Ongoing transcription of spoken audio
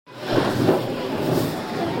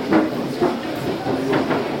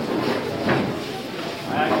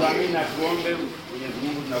Tuombe. Mwenyezi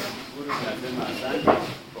Mungu, tunakushukuru, tunasema asante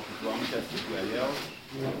kwa kutuamsha siku ya leo,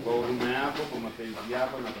 kwa huruma yako, kwa mapenzi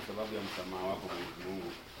yako na kwa sababu ya msamaha wako Mwenyezi Mungu.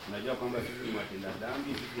 Tunajua kwamba sisi ni watenda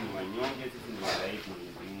dhambi, sisi ni wanyonge, sisi ni wadhaifu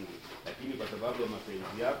Mwenyezi Mungu. Lakini kwa sababu ya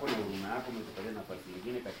mapenzi yako na huruma yako umetupatia nafasi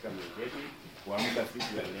nyingine katika maisha yetu kuamka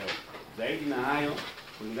siku ya leo. Zaidi na hayo,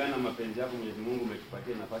 kulingana na mapenzi yako Mwenyezi Mungu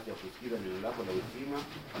umetupatia nafasi ya kusikiza neno lako la uzima,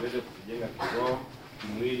 uweze kutujenga kiroho,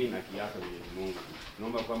 kimwili na kiafya Mwenyezi Mungu.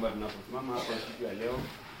 Tunaomba kwamba tunaposimama hapa siku ya leo,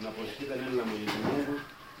 tunaposikiza neno la Mwenyezi Mungu,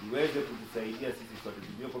 uweze kutusaidia sisi sote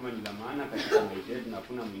tujue kwamba ni la maana katika maisha yetu na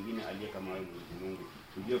hakuna mwingine aliye kama wewe Mwenyezi Mungu.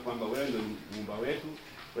 Tujue kwamba wewe ndio muumba wetu,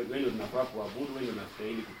 wewe ndio tunafaa kuabudu, wewe ndio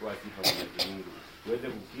unastahili kutoa sifa Mwenyezi Mungu. Tuweze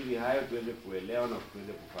kukiri hayo, tuweze kuelewa na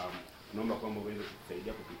tuweze kufahamu. Naomba kwamba uweze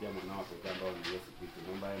kutusaidia kupitia mwanao pekee ambao ni Yesu Kristo.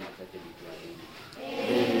 Naomba haya machache nikiamini.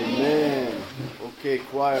 Amen. Okay,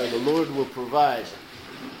 choir, the Lord will provide.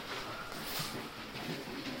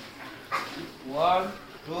 1,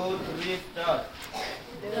 2, 3, start.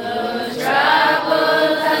 The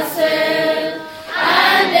troubles are said,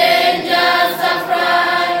 and dangers are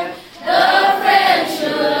fried. The friends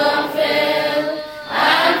should not fail,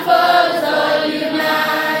 and foes all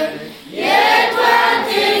unite. Yet one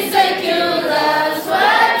thing secures us,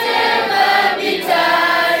 whatever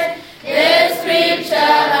betide. The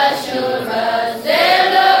Scripture assures us the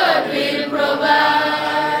Lord will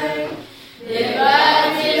provide. The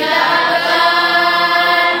battle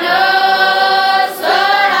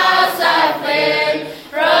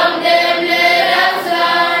from them let us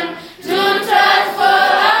learn to trust for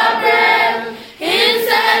our breath. His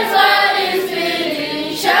sense what is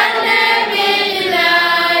feeling shall never be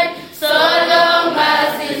denied. So long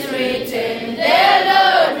as it's written, the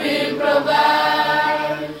Lord will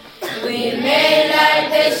provide. We may like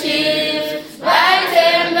the ships by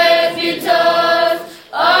tempest tossed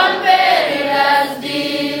on perilous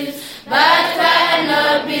deeps, but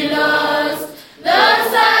cannot be lost. Though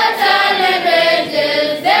Satan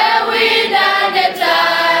rages, the wind and the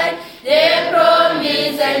tide, the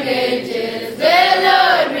promise engages, the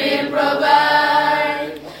Lord will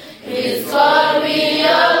provide. His call we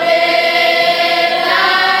obey,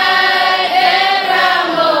 like Abraham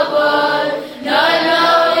of old, not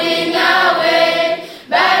knowing our way,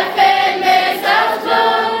 but faith makes us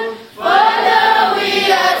bold. Although we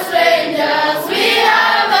are strangers, we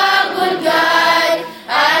have a good guide,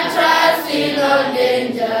 and trust in all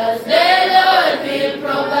dangers, the Lord will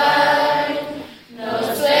provide. No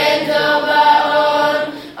strength of our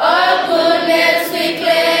own, all goodness we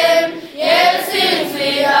claim, yet since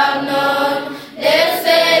we have known the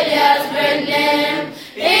Savior's great name,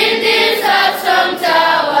 in this awesome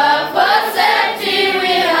tower for safety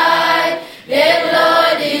we hide. The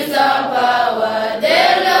Lord is our power, the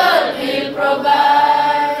Lord will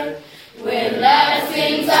provide. When life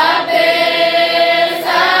seems apace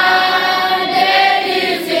and death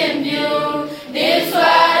is in view, this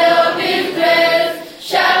word of His grace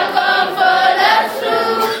shall comfort us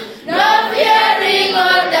through. No fearing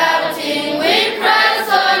or doubting, with Christ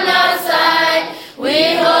on our side,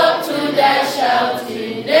 we hope to die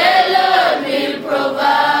shouting, the Lord will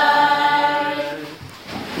provide.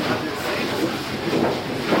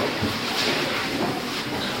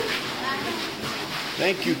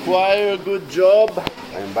 Thank you, choir. Good job.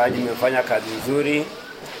 Waimbaji mmefanya kazi nzuri.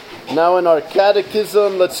 Now in our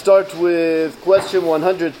catechism, let's start with question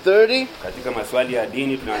 130. Katika maswali ya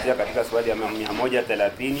dini tunaanzia katika swali ya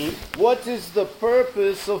 130. What is the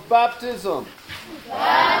purpose of baptism?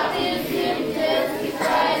 Baptism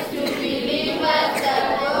testifies to believers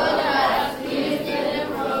that God has cleansed them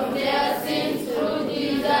from their sins through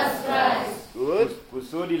Jesus Christ. Good.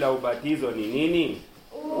 Kusudi la ubatizo ni nini?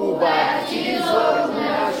 Ubatizo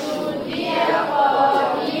unashuhudia kwa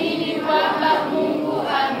waumini kwamba Mungu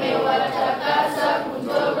amewatakasa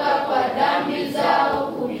kutoka kwa dhambi zao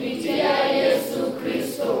kupitia Yesu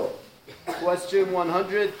Kristo. Question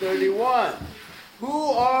 131.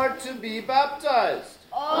 Who are to be baptized?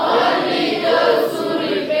 Only those who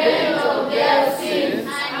repent of their sins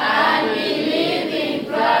and believe in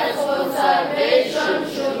Christ for salvation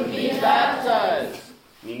should be baptized.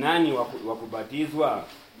 Ni nani wa kubatizwa?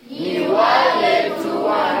 Ni wale tu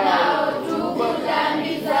wanaotubu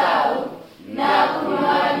dhambi zao na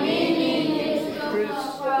kumwamini Yesu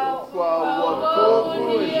Kristo kwa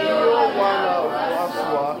wokovu ndio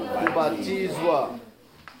wanapaswa kubatizwa.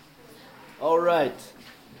 All right.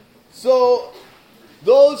 So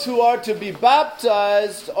those who are to be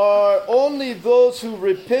baptized are only those who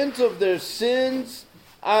repent of their sins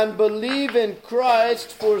and believe in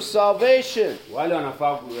Christ for salvation. Wale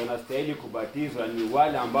wanastahili kubatizwa ni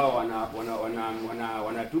wale ambao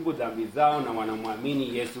wanatubu dhambi zao na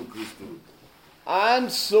wanamwamini Yesu Kristo. And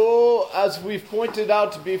so, as we've pointed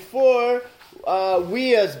out before,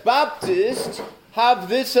 we as Baptists have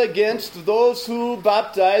this against those who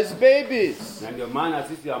baptize babies. Na ndio maana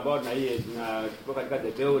sisi ambao tuko katika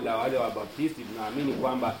dhehebu la wale wa Baptisti tunaamini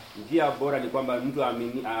kwamba njia bora ni kwamba mtu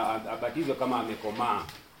abatizwe kama amekomaa.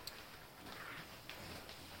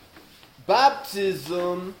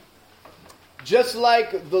 Baptism, just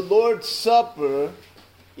like the Lord's Supper,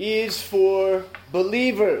 is for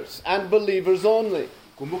believers and believers only.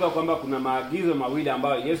 Kumbuka kwamba kuna maagizo mawili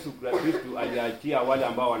ambayo Yesu Kristo aliachia wale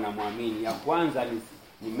ambao wanamwamini. Ya kwanza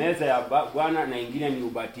ni meza ya Bwana na ingine ni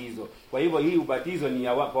ubatizo. Kwa hivyo hii ubatizo ni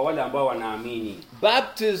kwa wale ambao wanaamini.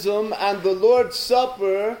 Baptism and the Lord's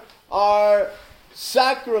Supper are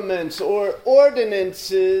sacraments or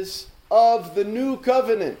ordinances of the new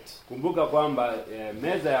covenant. Kumbuka kwamba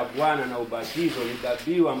meza ya Bwana na ubatizo ni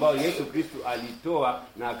dhabihu ambayo Yesu Kristo alitoa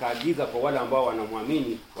na akaagiza kwa wale ambao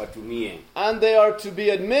wanamwamini watumie. And they are to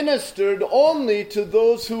be administered only to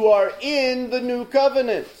those who are in the new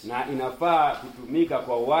covenant. Na inafaa kutumika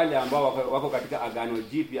kwa wale ambao wako katika agano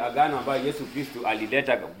jipya, agano ambayo Yesu Kristo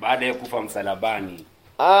alileta baada ya kufa msalabani.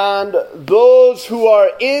 And those who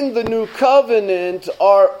are in the new covenant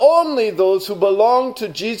are only those who belong to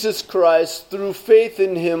Jesus Christ through faith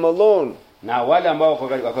in him alone. Na wale ambao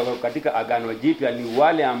wako katika agano jipya ni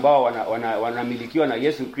wale ambao wanamilikiwa na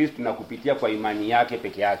Yesu Kristo na kupitia kwa imani yake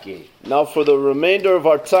peke yake. Now for the remainder of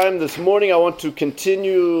our time this morning, I want to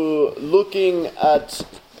continue looking at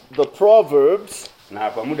the Proverbs. Na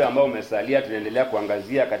kwa muda ambao umesalia tunaendelea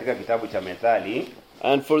kuangazia katika kitabu cha Methali.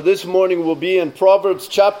 And for this morning we'll be in Proverbs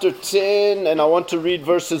chapter 10, and I want to read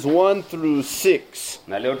verses 1 through 6.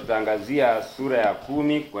 Na leo tutaangazia sura ya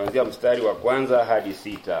 10 kuanzia mstari wa kwanza hadi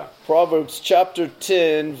 6. Proverbs chapter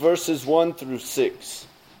 10 verses 1 through 6.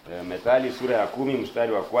 Methali sura ya 10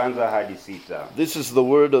 mstari wa kwanza hadi 6. This is the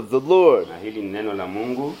word of the Lord. Na hili ni neno la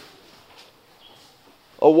Mungu.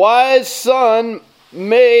 A wise son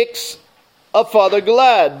makes a father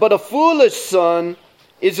glad, but a foolish son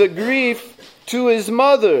is a grief to his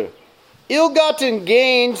mother. Ill-gotten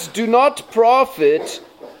gains do not profit,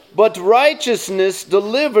 but righteousness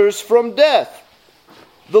delivers from death.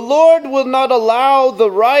 The Lord will not allow the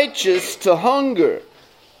righteous to hunger,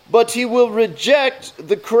 but he will reject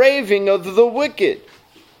the craving of the wicked.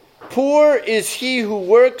 Poor is he who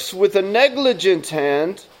works with a negligent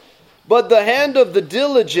hand, but the hand of the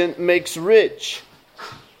diligent makes rich.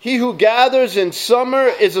 He who gathers in summer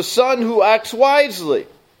is a son who acts wisely,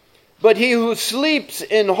 but he who sleeps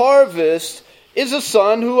in harvest is a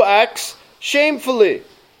son who acts shamefully.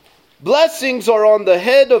 Blessings are on the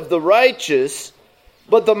head of the righteous,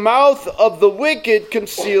 but the mouth of the wicked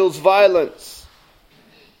conceals violence.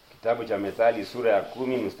 Kitabu cha Methali sura ya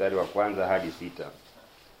 10 mstari wa kwanza hadi 6.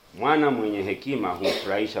 Mwana mwenye hekima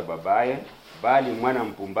humfurahisha babaye, bali mwana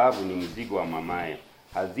mpumbavu ni mzigo wa mamaye.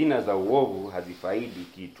 Hazina za uovu hazifaidi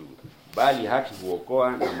kitu, bali haki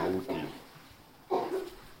huokoa na mauti.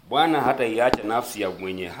 Bwana hataiacha nafsi ya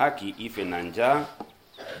mwenye haki ife na njaa,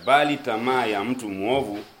 bali tamaa ya mtu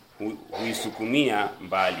muovu huisukumia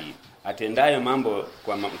mbali. Atendaye mambo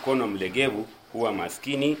kwa mkono mlegevu huwa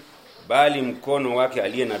maskini, bali mkono wake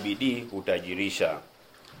aliye na bidii hutajirisha.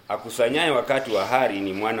 Akusanyaye wakati wa hari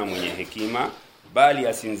ni mwana mwenye hekima, bali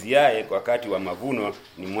asinziaye wakati wa mavuno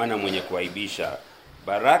ni mwana mwenye kuaibisha.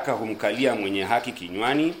 Baraka humkalia mwenye haki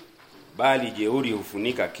kinywani, bali jeuri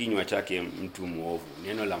hufunika kinywa chake mtu muovu.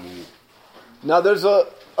 Neno la Mungu. Now there's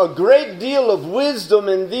a great deal of wisdom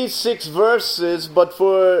in these 6 verses, but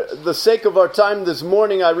for the sake of our time this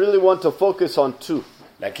morning, I really want to focus on 2.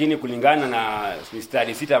 Lakini kulingana na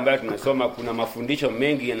mistari 6 ambayo tumesoma, kuna mafundisho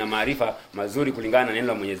mengi na maarifa mazuri kulingana na neno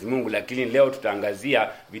la Mwenyezi Mungu, lakini leo tutaangazia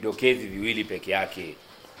vidokezi viwili peke yake.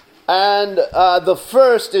 And the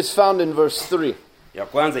first is found in verse 3. Ya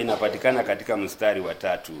kwanza inapatikana katika mstari wa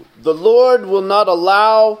 3. The Lord will not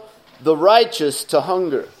allow the righteous to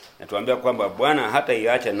hunger. Natuambia kwamba Bwana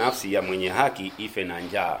hataiacha nafsi ya mwenye haki ife na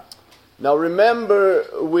njaa. Now remember,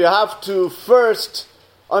 we have to first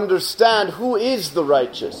understand who is the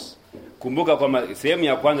righteous. Kumbuka kwamba sehemu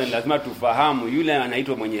ya kwanza ni lazima tufahamu yule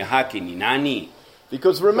anaitwa mwenye haki ni nani.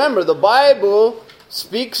 Because remember, the Bible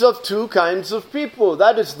speaks of 2 kinds of people.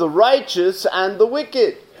 That is the righteous and the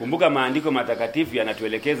wicked. Kumbuka maandiko matakatifu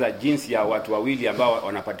yanatuelekeza jinsi ya watu wawili ambao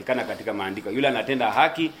wanapatikana katika maandiko. Yule anatenda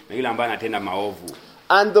haki na yule ambaye anatenda maovu.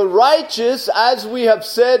 And the righteous, as we have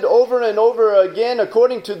said over and over again,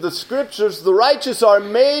 according to the scriptures, the righteous are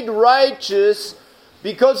made righteous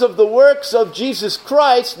because of the works of Jesus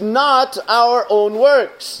Christ, not our own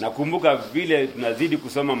works. Nakumbuka vile tunazidi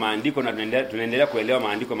kusoma maandiko na tunaendelea kuelewa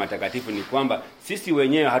maandiko matakatifu ni kwamba sisi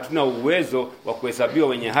wenyewe hatuna uwezo wa kuhesabiwa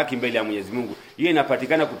wenye haki mbele ya Mwenyezi Mungu. Hiyo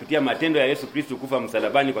inapatikana kupitia matendo ya Yesu Kristo kufa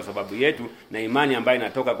msalabani kwa sababu yetu na imani ambayo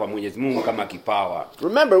inatoka kwa Mwenyezi Mungu kama kipawa.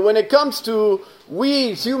 Remember, when it comes to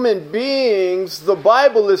we human beings, the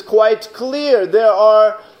Bible is quite clear.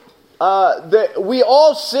 We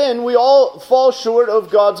all sin, we all fall short of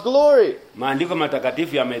God's glory. Maandiko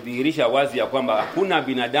matakatifu yamedhihirisha wazi ya kwamba hakuna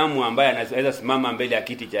binadamu ambaye anaweza simama mbele ya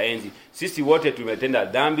kiti cha enzi. Sisi wote tumetenda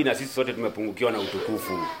dhambi na sisi wote tumepungukiwa na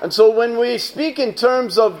utukufu. And so when we speak in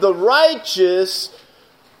terms of the righteous,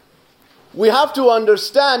 we have to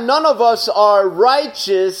understand none of us are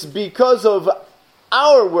righteous because of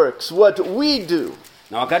our works, what we do.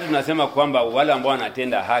 Na wakati tunasema kwamba wale ambao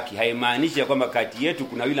wanatenda haki, haimaanishi ya kwamba kati yetu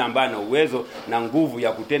kuna yule ambaye ana uwezo na nguvu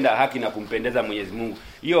ya kutenda haki na kumpendeza Mwenyezi Mungu.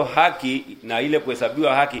 Hiyo haki na ile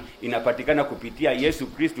kuhesabiwa haki inapatikana kupitia Yesu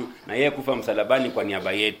Kristo na yeye kufa msalabani kwa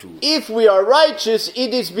niaba yetu. If we are righteous,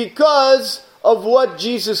 it is because of what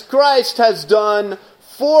Jesus Christ has done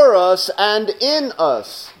for us and in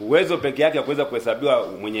us. Uwezo pekee yake ya kuweza kuhesabiwa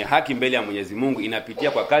mwenye haki mbele ya Mwenyezi Mungu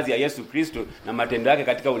inapitia kwa kazi ya Yesu Kristo na matendo yake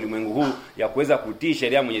katika ulimwengu huu ya kuweza kutii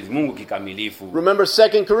sheria ya Mwenyezi Mungu kikamilifu. Remember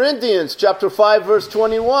 2 Corinthians chapter 5 verse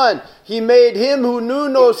 21. He made him who knew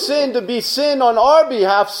no sin to be sin on our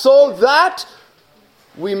behalf so that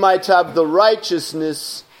we might have the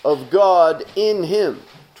righteousness of God in him.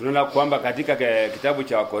 Tunaona kwamba katika kitabu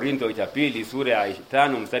cha Wakorintho cha pili sura ya 5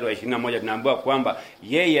 mstari wa 21 tunaambiwa kwamba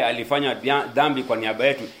yeye alifanya dhambi kwa niaba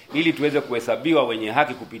yetu ili tuweze kuhesabiwa wenye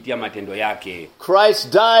haki kupitia matendo yake.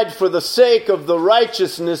 Christ died for the sake of the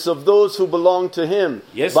righteousness of those who belong to him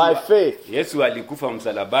by faith. Yesu alikufa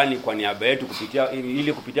msalabani kwa niaba yetu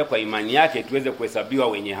kupitia kwa imani yake tuweze kuhesabiwa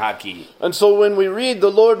wenye haki. And so when we read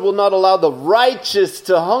the Lord will not allow the righteous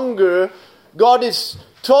to hunger, God is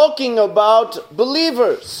talking about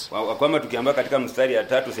believers. Kwamba tukiambia katika mstari ya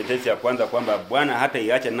 3 sentensi ya kwanza kwamba Bwana hata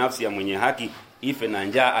iacha nafsi ya mwenye haki ife na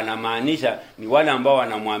njaa, anamaanisha ni wale ambao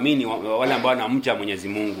wanamwamini, wale ambao wanamcha Mwenyezi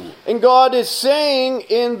Mungu. And God is saying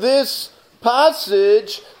in this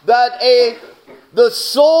passage that the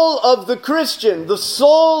soul of the Christian, the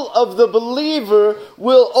soul of the believer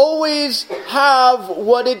will always have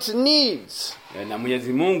what it needs. Na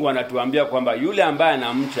Mwenyezi Mungu anatuambia kwamba yule ambaye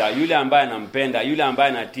anamcha, yule ambaye anampenda, yule ambaye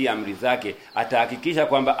anatii amri zake atahakikisha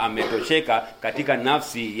kwamba ametosheka katika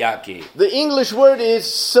nafsi yake. The English word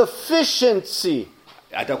is sufficiency.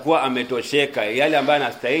 Atakuwa ametosheka, yale ambaye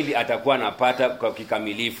anastahili atakuwa anapata kwa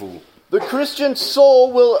kikamilifu. The Christian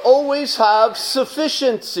soul will always have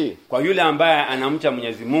sufficiency. Kwa yule ambaye anamcha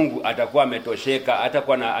Mwenyezi Mungu atakuwa ametosheka,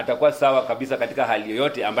 atakuwa sawa kabisa katika hali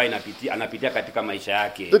yoyote ambayo anapitia katika maisha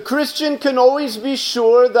yake. The Christian can always be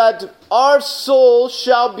sure that our soul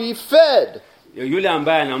shall be fed. Yule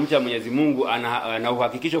ambaye anamcha Mwenyezi Mungu ana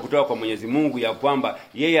uhakikisho kutoka kwa Mwenyezi Mungu ya kwamba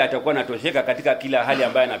yeye atakuwa anatosheka katika kila hali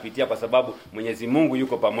ambayo anapitia kwa sababu Mwenyezi Mungu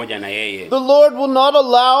yuko pamoja na yeye. The Lord will not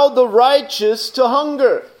allow the righteous to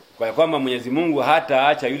hunger. Kwa kwamba Mwenyezi Mungu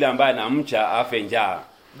hataacha yule ambaye anamcha afe njaa.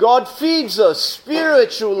 God feeds us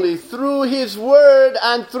spiritually through his word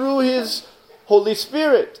and through his Holy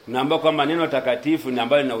Spirit. Naomba kwamba neno takatifu na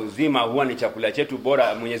ambalo lina uzima huwa ni chakula chetu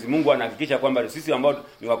bora. Mwenyezi Mungu anahakikisha kwamba sisi ambao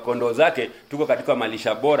ni wakondoo zake tuko katika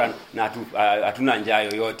malisha bora na hatuna njaa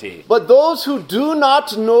yoyote. But those who do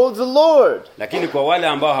not know the Lord, lakini kwa wale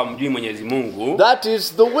ambao hamjui Mwenyezi Mungu, that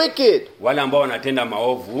is the wicked, wale ambao wanatenda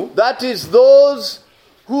maovu, that is those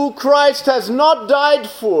who Christ has not died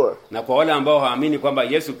for, na kwa wale ambao haamini kwamba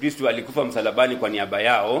Yesu Kristo alikufa msalabani kwa niaba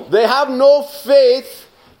yao, they have no faith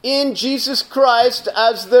in Jesus Christ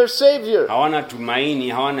as their Savior. Hawana tumaini,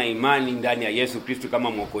 hawana imani ndani ya Yesu Kristo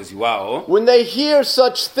kama mwokozi wao. When they hear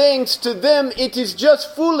such things, to them it is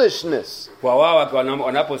just foolishness. Kwa wao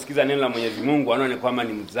wanaposikiza neno la Mwenyezi Mungu wanaona kwamba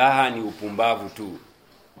ni mzaha, ni upumbavu tu.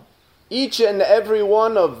 Each and every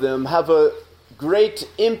one of them have a great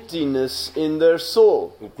emptiness in their soul.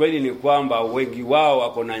 Ukweli ni kwamba wengi wao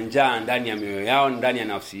wako na njaa ndani ya mioyo yao, ndani ya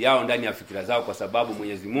nafsi yao, ndani ya fikira zao kwa sababu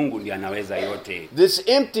Mwenyezi Mungu ndiye anaweza yote. This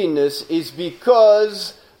emptiness is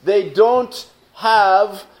because they don't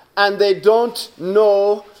have and they don't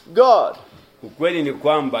know God. Ukweli ni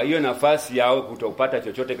kwamba hiyo nafasi yao kutopata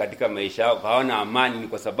chochote katika maisha yao, hawana amani, ni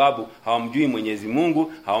kwa sababu hawamjui Mwenyezi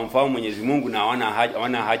Mungu, hawamfahamu Mwenyezi Mungu na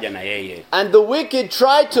hawana haja na yeye. And the wicked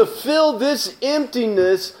try to fill this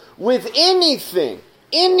emptiness with anything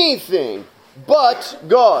but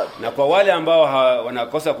God. Na kwa wale ambao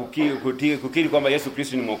wanakosa kukiri kwamba Yesu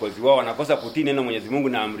Kristo ni mwokozi wao, wanakosa kutii neno Mwenyezi Mungu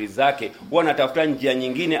na amri zake, wanatafuta njia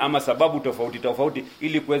nyingine ama sababu tofauti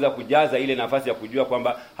ili kuweza kujaza ile nafasi ya kujua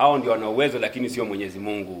kwamba hao ndio wana uwezo lakini sio Mwenyezi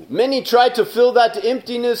Mungu. Many try to fill that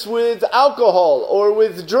emptiness with alcohol or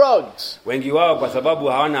with drugs. Wengi wao kwa sababu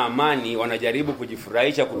hawana amani wanajaribu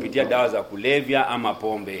kujifurahisha kupitia dawa za kulevya ama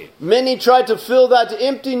pombe. Many try to fill that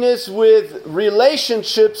emptiness with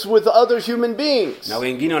relationships with other human beings. Na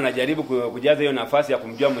wengine wanajaribu kujaza hiyo nafasi ya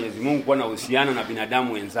kumjua Mwenyezi Mungu kwa na uhusiano na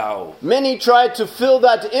binadamu wenzao. Many try to fill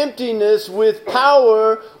that emptiness with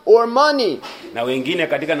power or money. Na wengine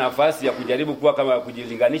katika nafasi ya kujaribu kuwa kama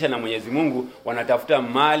kujilinganisha na Mwenyezi Mungu wanatafuta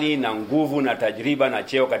mali na nguvu na tajriba na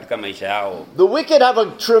cheo katika maisha yao. The wicked have a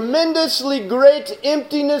tremendously great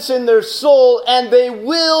emptiness in their soul, and they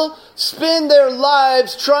will spend their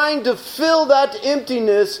lives trying to fill that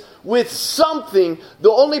emptiness with something. The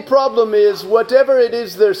only problem is whatever it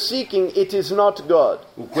is they're seeking, it is not God.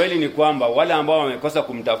 Ukweli ni kwamba wale ambao wamekosa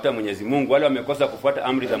kumtafuta Mwenyezi Mungu, wale wamekosa kufuata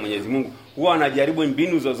amri za Mwenyezi Mungu, huwa wanajaribu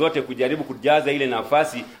mbinu zozote kujaribu kujaza ile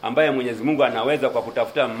nafasi ambayo Mwenyezi Mungu anaweza kwa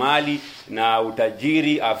kutafuta mali na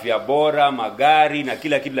utajiri, afya bora, magari na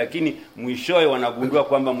kila kitu, lakini mwishowe wanagundua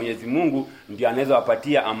kwamba Mwenyezi Mungu ndiye anaweza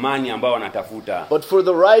wapatia amani ambayo wanatafuta. But for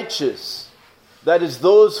the righteous, that is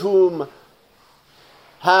those whom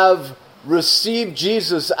have received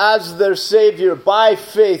Jesus as their Savior by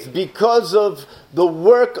faith because of the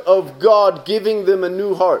work of God giving them a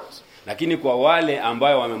new heart. Lakini kwa wale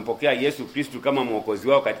ambao wamempokea Yesu Kristo kama mwokozi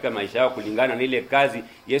wao katika maisha yao kulingana na ile kazi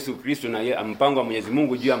Yesu Kristo na mpango wa Mwenyezi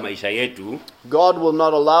Mungu juu ya maisha yetu, God will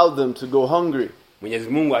not allow them to go hungry. Mwenyezi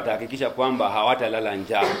Mungu atahakikisha kwamba hawatalala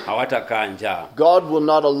njaa, hawatakaa njaa. God will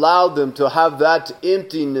not allow them to have that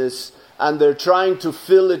emptiness and they're trying to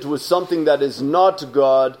fill it with something that is not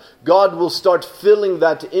God. God will start filling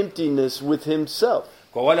that emptiness with himself.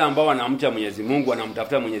 Kwa wale ambao wanamcha Mwenyezi Mungu,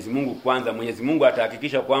 wanamtafuta Mwenyezi Mungu kwanza, Mwenyezi Mungu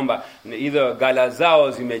atahakikisha kwamba hizo gala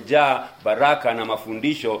zao zimejaa baraka na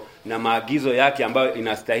mafundisho na maagizo yake ambayo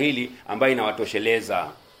inastahili, ambayo inawatosheleza.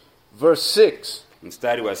 Verse 6.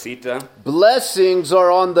 Mstari wa 6. Blessings are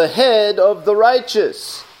on the head of the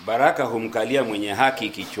righteous. Baraka humkalia mwenye haki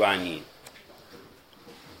kichwani.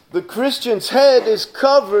 The Christian's head is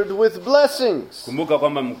covered with blessings. Kumbuka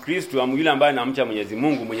kwamba Mkristo yule ambaye anamcha Mwenyezi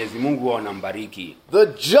Mungu huwa anambariki. The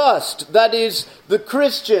just, that is the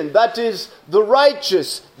Christian, that is the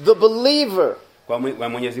righteous, the believer. Kwa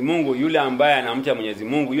Mwenyezi Mungu, yule ambaye anamcha Mwenyezi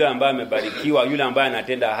Mungu, yule ambaye amebarikiwa, yule ambaye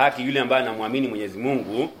anatenda haki, yule ambaye anamwamini Mwenyezi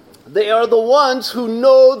Mungu, they are the ones who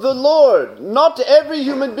know the Lord. Not every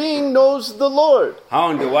human being knows the Lord.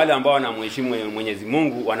 Hao ndio wale ambao wanamheshimu Mwenyezi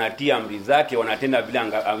Mungu, wanatia amri zake, wanatenda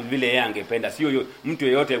vile yeye angependa. Sio mtu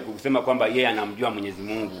yeyote kusema kwamba yeye anamjua Mwenyezi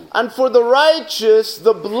Mungu. And for the righteous,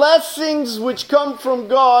 the blessings which come from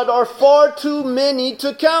God are far too many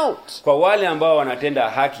to count. Kwa wale ambao wanatenda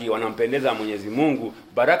haki, wanampendeza Mwenyezi Mungu,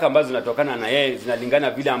 baraka ambazo zinatokana na yeye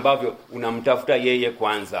zinalingana vile ambavyo unamtafuta yeye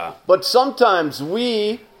kwanza. But sometimes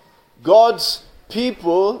we, God's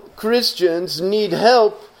people, Christians, need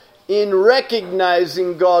help in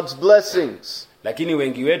recognizing God's blessings. Lakini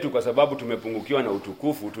wengi wetu kwa sababu tumepungukiwa na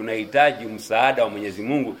utukufu, tunahitaji msaada wa Mwenyezi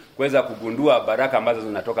Mungu kuweza kugundua baraka ambazo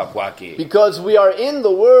zinatoka kwake. Because we are in the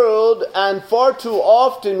world, and far too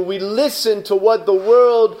often we listen to what the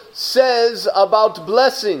world says about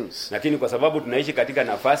blessings. Lakini kwa sababu tunaishi katika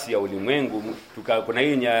nafasi ya ulimwengu, kuna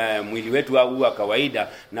hii mwili wetu au wa kawaida,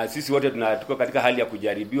 na sisi wote tuko katika hali ya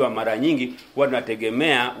kujaribiwa, mara nyingi huwa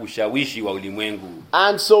tunategemea ushawishi wa ulimwengu.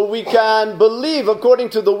 And so we can believe, according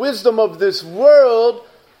to the wisdom of this world,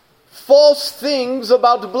 false things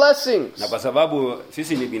about blessings. Na kwa sababu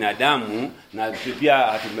sisi ni binadamu na pia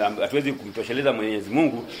hatuwezi kumtosheleza Mwenyezi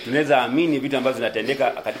Mungu, tunaweza amini vitu ambavyo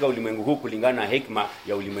vinatendeka katika ulimwengu huu kulingana na hekima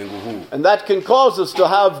ya ulimwengu huu. And that can cause us to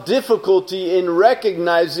have difficulty in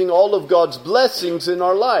recognizing all of God's blessings in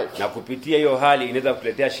our life. Na kupitia hiyo hali inaweza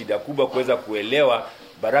kuletea shida kubwa kuweza kuelewa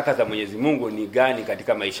baraka za Mwenyezi Mungu ni gani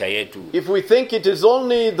katika maisha yetu. If we think it is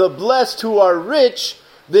only the blessed who are rich,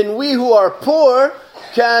 then we who are poor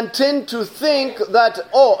can tend to think that,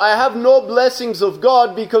 oh, I have no blessings of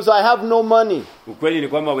God because I have no money. Ukweli ni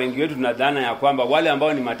kwamba wengi wetu tunadhana ya kwamba wale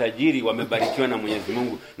ambao ni matajiri wamebarikiwa na Mwenyezi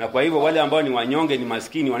Mungu, na kwa hivyo wale ambao ni wanyonge, ni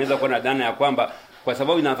maskini, wanaweza kuwa na dhana ya kwamba kwa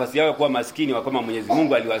sababu ina nafasi yao kuwa maskini wa kama Mwenyezi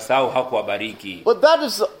Mungu aliwasahau, hakuwabariki. But that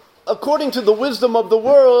is according to the wisdom of the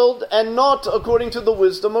world and not according to the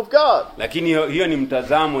wisdom of God. Lakini hiyo ni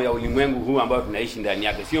mtazamo ya ulimwengu huu ambao tunaishi ndani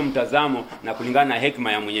yake, sio mtazamo na kulingana na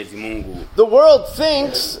hekima ya Mwenyezi Mungu. The world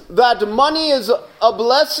thinks that money is a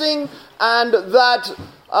blessing and that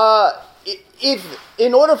if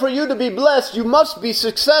in order for you to be blessed, you must be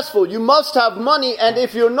successful. You must have money, and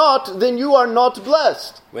if you're not, then you are not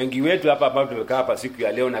blessed. Wengi wetu hapa tumekaa hapa siku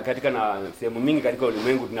ya leo na katika na sehemu mingi katika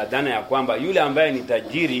ulimwengu tunadhana ya kwamba yule ambaye ni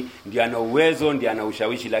tajiri ndiye ana uwezo, ndiye ana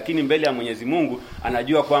ushawishi, lakini mbele ya Mwenyezi Mungu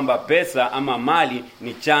anajua kwamba pesa ama mali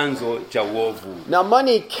ni chanzo cha uovu. Now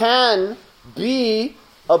money can be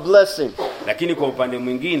a blessing. Lakini kwa upande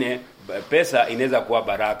mwingine pesa inaweza kuwa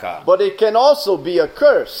baraka. But it can also be a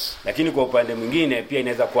curse. Lakini kwa upande mwingine pia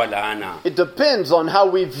inaweza kuwa laana. It depends on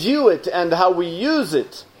how we view it and how we use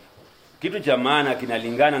it. Kitu cha maana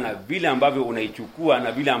kinalingana na vile ambavyo unaichukua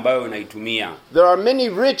na vile ambavyo unaitumia. There are many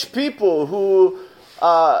rich people who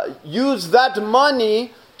use that money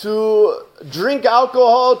to drink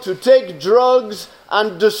alcohol, to take drugs,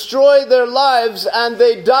 and destroy their lives, and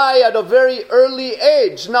they die at a very early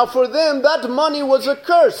age. Now for them, that money was a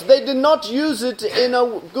curse. They did not use it in a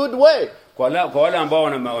good way. Kwa wale ambao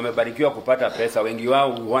wamebarikiwa kupata pesa, wengi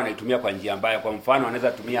wao wanaitumia kwa njia mbaya. Kwa mfano,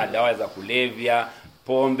 wanaweza tumia dawa za kulevya,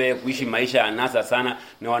 pombe, kuishi maisha ya anasa sana,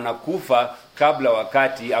 na wanakufa kabla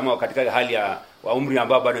wakati ama katika hali ya umri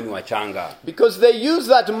ambao bado ni wachanga. Because they use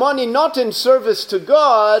that money not in service to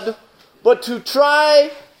God, but to try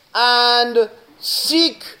and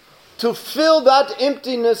seek to fill that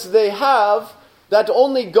emptiness they have that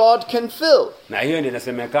only God can fill. Na hiyo ndio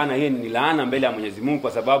inasemekana hiyo ni laana mbele ya Mwenyezi Mungu,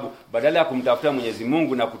 kwa sababu badala ya kumtafuta Mwenyezi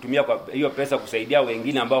Mungu na kutumia kwa hiyo pesa kusaidia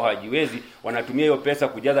wengine ambao hawajiwezi, wanatumia hiyo pesa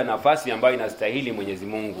kujaza nafasi ambayo inastahili Mwenyezi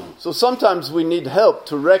Mungu. So sometimes we need help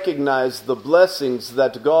to recognize the blessings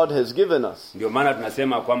that God has given us. Ndio maana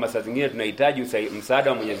tunasema kwamba saa zingine tunahitaji msaada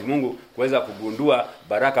wa Mwenyezi Mungu kuweza kugundua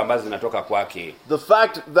baraka ambazo zinatoka kwake. The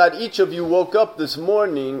fact that each of you woke up this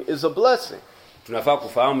morning is a blessing. Tunafaa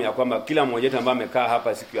kufahamu ya kwamba kila mmoja wetu ambaye amekaa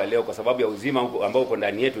hapa siku ya leo kwa sababu ya uzima ambao uko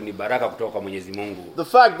ndani yetu ni baraka kutoka kwa Mwenyezi Mungu. The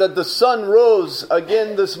fact that the sun rose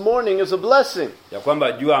again this morning is a blessing. Ya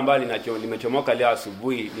kwamba jua ambalo limechomoka leo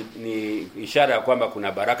asubuhi ni ishara ya kwamba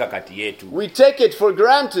kuna baraka kati yetu. We take it for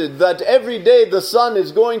granted that every day the sun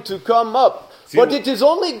is going to come up. But it is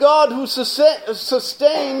only God who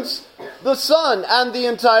sustains the sun and the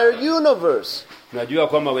entire universe. Tunajua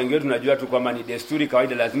kwamba wengi wetu tunajua tu kwamba ni desturi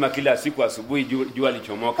kawaida, lazima kila siku asubuhi jua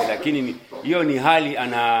lichomoke, lakini hiyo ni hali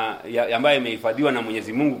ambayo imehifadhiwa na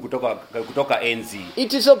Mwenyezi Mungu kutoka enzi.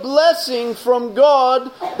 It is a blessing from God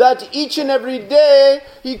that each and every day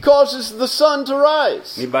he causes the sun to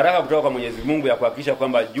rise. Ni baraka kutoka kwa Mwenyezi Mungu ya kuhakikisha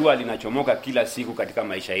kwamba jua linachomoka kila siku katika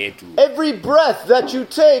maisha yetu. Every breath that you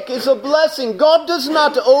take is a blessing. God does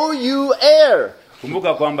not owe you air.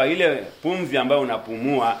 Kumbuka kwamba ile pumzi ambayo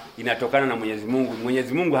unapumua inatokana na Mwenyezi Mungu.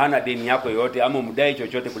 Mwenyezi Mungu hana deni yako yote ama mdai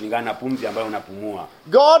chochote kulingana na pumzi ambayo unapumua.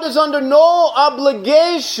 God is under no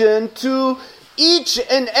obligation to each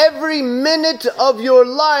and every minute of your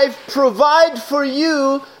life provide for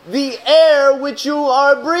you the air which you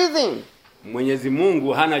are breathing. Mwenyezi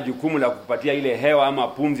Mungu hana jukumu la kukupatia ile hewa ama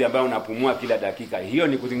pumzi ambayo unapumua kila dakika. Hiyo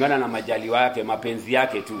ni kulingana na majaliwa yake, mapenzi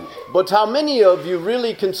yake tu. But how many of you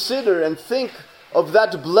really consider and think of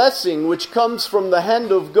that blessing which comes from the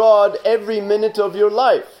hand of God every minute of your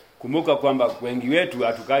life? Kumbuka kwamba wengi wetu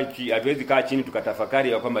hatuwezi kaa chini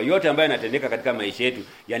tukatafakari ya kwamba yote ambayo yanatendeka katika maisha yetu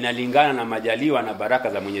yanalingana na majaliwa na baraka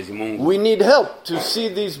za Mwenyezi Mungu. We need help to see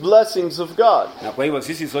these blessings of God. Na kwa hivyo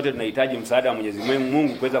sisi sote tunahitaji msaada wa Mwenyezi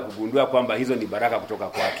Mungu kuweza kugundua kwamba hizo ni baraka kutoka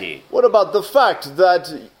kwake. What about the fact that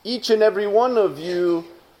each and every one of you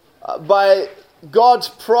by God's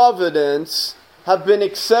providence have been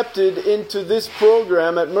accepted into this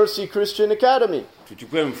program at Mercy Christian Academy?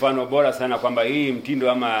 Tuchukue mfano bora sana kwamba hii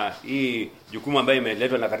mtindo ama hii jukumu ambayo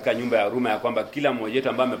imeletwa na katika nyumba ya huruma ya kwamba kila mmoja wetu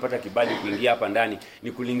ambaye amepata kibali kuingia hapa ndani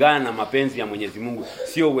ni kulingana na mapenzi ya Mwenyezi Mungu.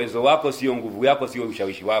 Sio uwezo wako, sio nguvu yako, sio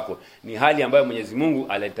ushawishi wako. Ni hali ambayo Mwenyezi Mungu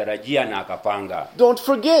alitarajia na akapanga. Don't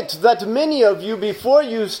forget that many of you before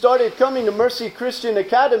you started coming to Mercy Christian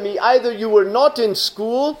Academy, either you were not in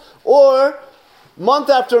school or month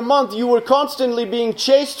after month you were constantly being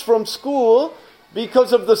chased from school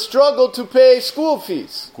because of the struggle to pay school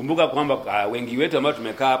fees. Kumbuka kwamba wengi wetu ambao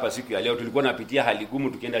tumekaa hapa siku ya leo tulikuwa tunapitia hali gumu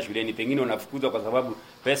tukienda shuleni. Pengine unafukuzwa kwa sababu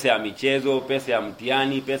pesa ya michezo, pesa ya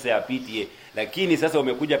mtihani, pesa ya PTA. Lakini sasa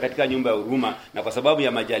umekuja katika nyumba ya huruma na kwa sababu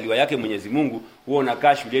ya majaliwa yake Mwenyezi Mungu, huo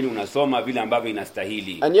unakaa shuleni unasoma vile ambavyo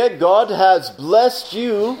inastahili. And yet God has blessed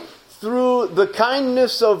you through the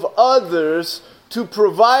kindness of others to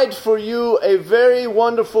provide for you a very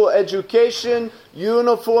wonderful education,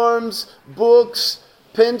 uniforms, books,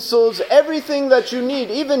 pencils, everything that you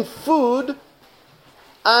need, even food,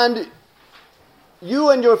 and you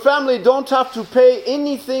and your family don't have to pay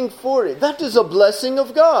anything for it. That is a blessing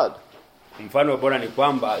of God. mfano bora ni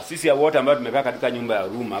kwamba sisi wote ambao tumekaa katika nyumba ya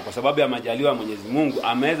Ruma, kwa sababu ya majaliwa ya Mwenyezi Mungu,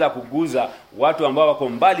 ameweza kuguza watu ambao wako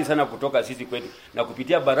mbali sana kutoka sisi kwetu, na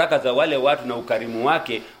kupitia baraka za wale watu na ukarimu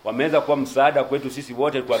wake wameweza kuwa msaada kwetu sisi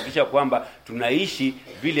wote kuhakikisha kwamba tunaishi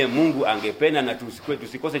vile Mungu angependa na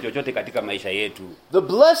tusikose chochote katika maisha yetu. The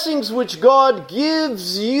blessings which God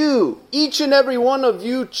gives you, each and every one of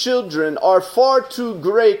you children, are far too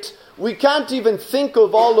great. We can't even think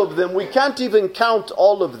of all of them. We can't even count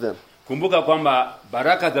all of them. Kumbuka kwamba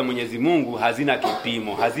baraka za Mwenyezi Mungu hazina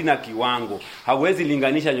kipimo, hazina kiwango. Hauwezi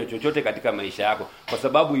linganisha chochote katika maisha yako, kwa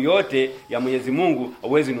sababu yote ya Mwenyezi Mungu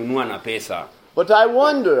hauwezi nunua na pesa. But I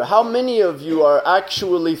wonder how many of you are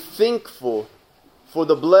actually thankful for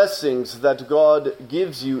the blessings that God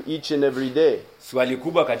gives you each and every day. Swali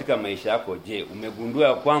kubwa katika maisha yako, je,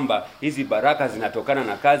 umegundua kwamba hizi baraka zinatokana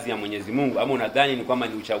na kazi ya Mwenyezi Mungu, ama unadhani ni kwamba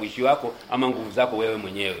ni ushawishi wako ama nguvu zako wewe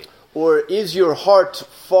mwenyewe? Or is your heart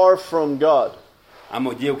far from God?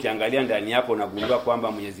 Ama je, ukiangalia ndani yako unagundua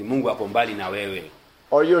kwamba Mwenyezi Mungu ako mbali na wewe?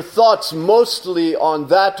 Are your thoughts mostly on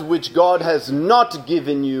that which God has not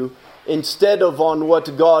given you instead of on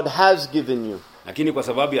what God has given you? Lakini kwa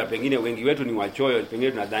sababu ya pengine wengi wetu ni wachoyo,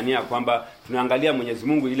 pengine tunadhania kwamba tunaangalia Mwenyezi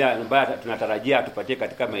Mungu ile ambaye tunatarajia atupatie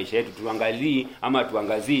katika maisha yetu, tuangalie ama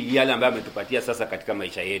tuangazii yale ambayo ametupatia sasa katika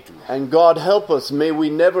maisha yetu. And God help us, may we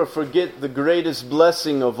never forget the greatest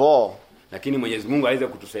blessing of all. Lakini Mwenyezi Mungu aweze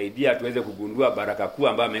kutusaidia tuweze kugundua baraka kuu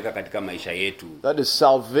ambayo ameweka katika maisha yetu. That is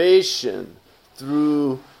salvation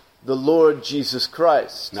through the Lord Jesus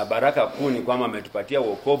Christ. Na baraka kuu ni kwamba ametupatia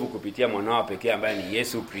wokovu kupitia mwanao pekee ambaye ni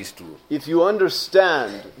Yesu Kristo. If you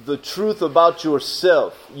understand the truth about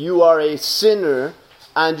yourself, you are a sinner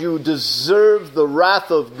and you deserve the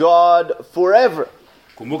wrath of God forever.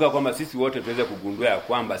 Kumbuka kwamba sisi wote tuweze kugundua ya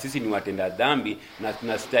kwamba sisi ni watenda dhambi na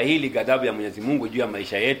tunastahili ghadhabu ya Mwenyezi Mungu juu ya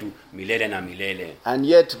maisha yetu milele na milele. And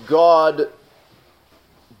yet God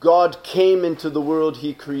came into the world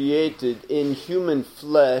he created in human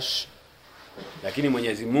flesh. Lakini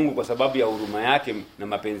Mwenyezi Mungu kwa sababu ya huruma yake na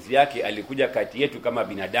mapenzi yake alikuja kati yetu kama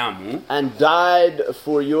binadamu and died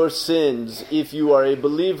for your sins if you are a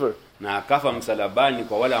believer. Na akafa msalabani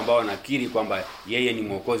kwa wale ambao wanakiri kwamba yeye ni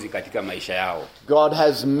mwokozi katika maisha yao. God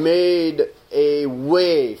has made a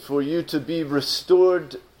way for you to be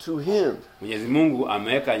restored to him. Mwenyezi Mungu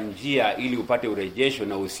ameweka njia ili upate urejesho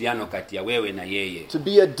na uhusiano kati ya wewe na yeye. To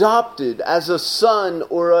be adopted as a son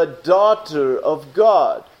or a daughter of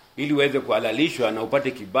God. Ili uweze kuhalalishwa na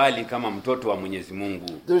upate kibali kama mtoto wa Mwenyezi Mungu.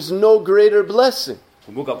 There's no greater blessing.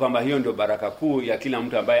 Kumbuka kwamba hiyo ndio baraka kuu ya kila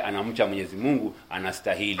mtu ambaye anamcha Mwenyezi Mungu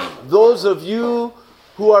anastahili. Those of you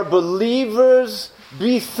who are believers,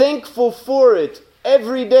 be thankful for it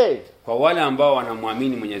every day. Kwa wale ambao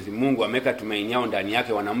wanamwamini Mwenyezi Mungu, ameweka tumaini yao ndani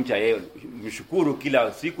yake, wanamcha yeye, mshukuru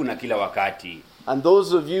kila siku na kila wakati. And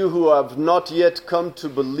those of you who have not yet come to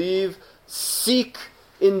believe, seek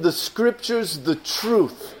in the scriptures the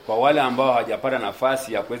truth. Kwa wale ambao hawajapata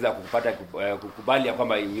nafasi ya kuweza kukubali ya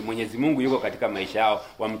kwamba Mwenyezi Mungu yuko katika maisha yao,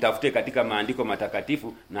 wamtafute katika maandiko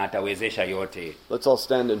matakatifu na atawezesha yote. Let's all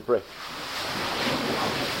stand and pray.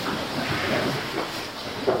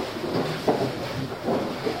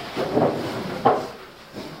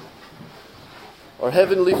 Our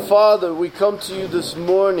Heavenly Father, we come to you this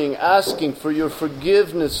morning asking for your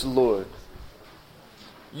forgiveness, Lord.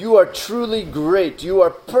 You are truly great. You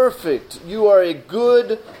are perfect. You are a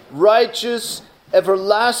good, righteous,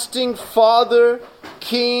 everlasting Father,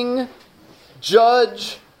 King,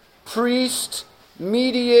 Judge, Priest,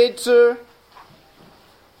 Mediator.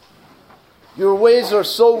 Your ways are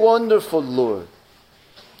so wonderful, Lord.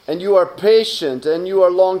 And you are patient and you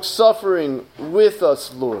are long-suffering with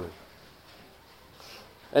us, Lord.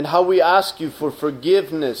 And how we ask you for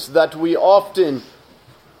forgiveness, that we often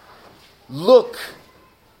look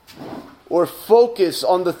or focus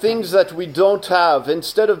on the things that we don't have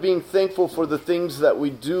instead of being thankful for the things that we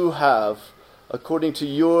do have according to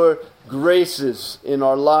your graces in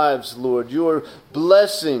our lives, Lord, your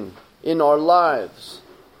blessing in our lives.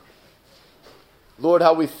 Lord,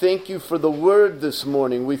 how we thank you for the word this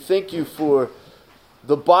morning. We thank you for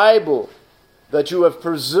the Bible that you have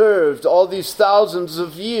preserved all these thousands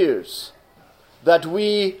of years, that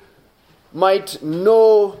we might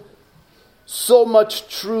know so much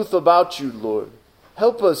truth about you, Lord.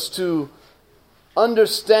 Help us to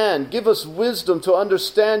understand. Give us wisdom to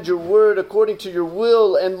understand your word according to your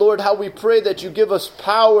will. And Lord, how we pray that you give us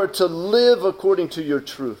power to live according to your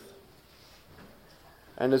truth.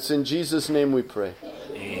 And it's in Jesus' name we pray.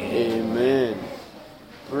 Amen.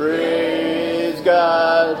 Praise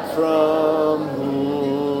God from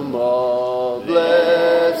whom all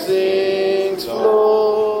blessings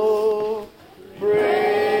flow.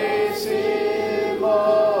 Praise Him.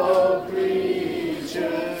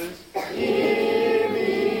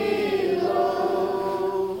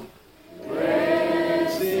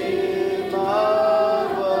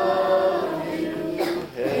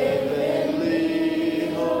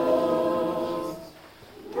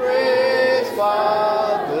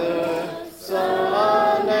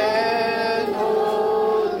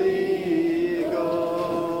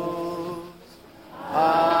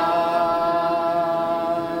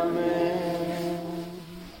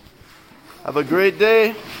 Have a great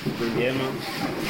day. Siku njema.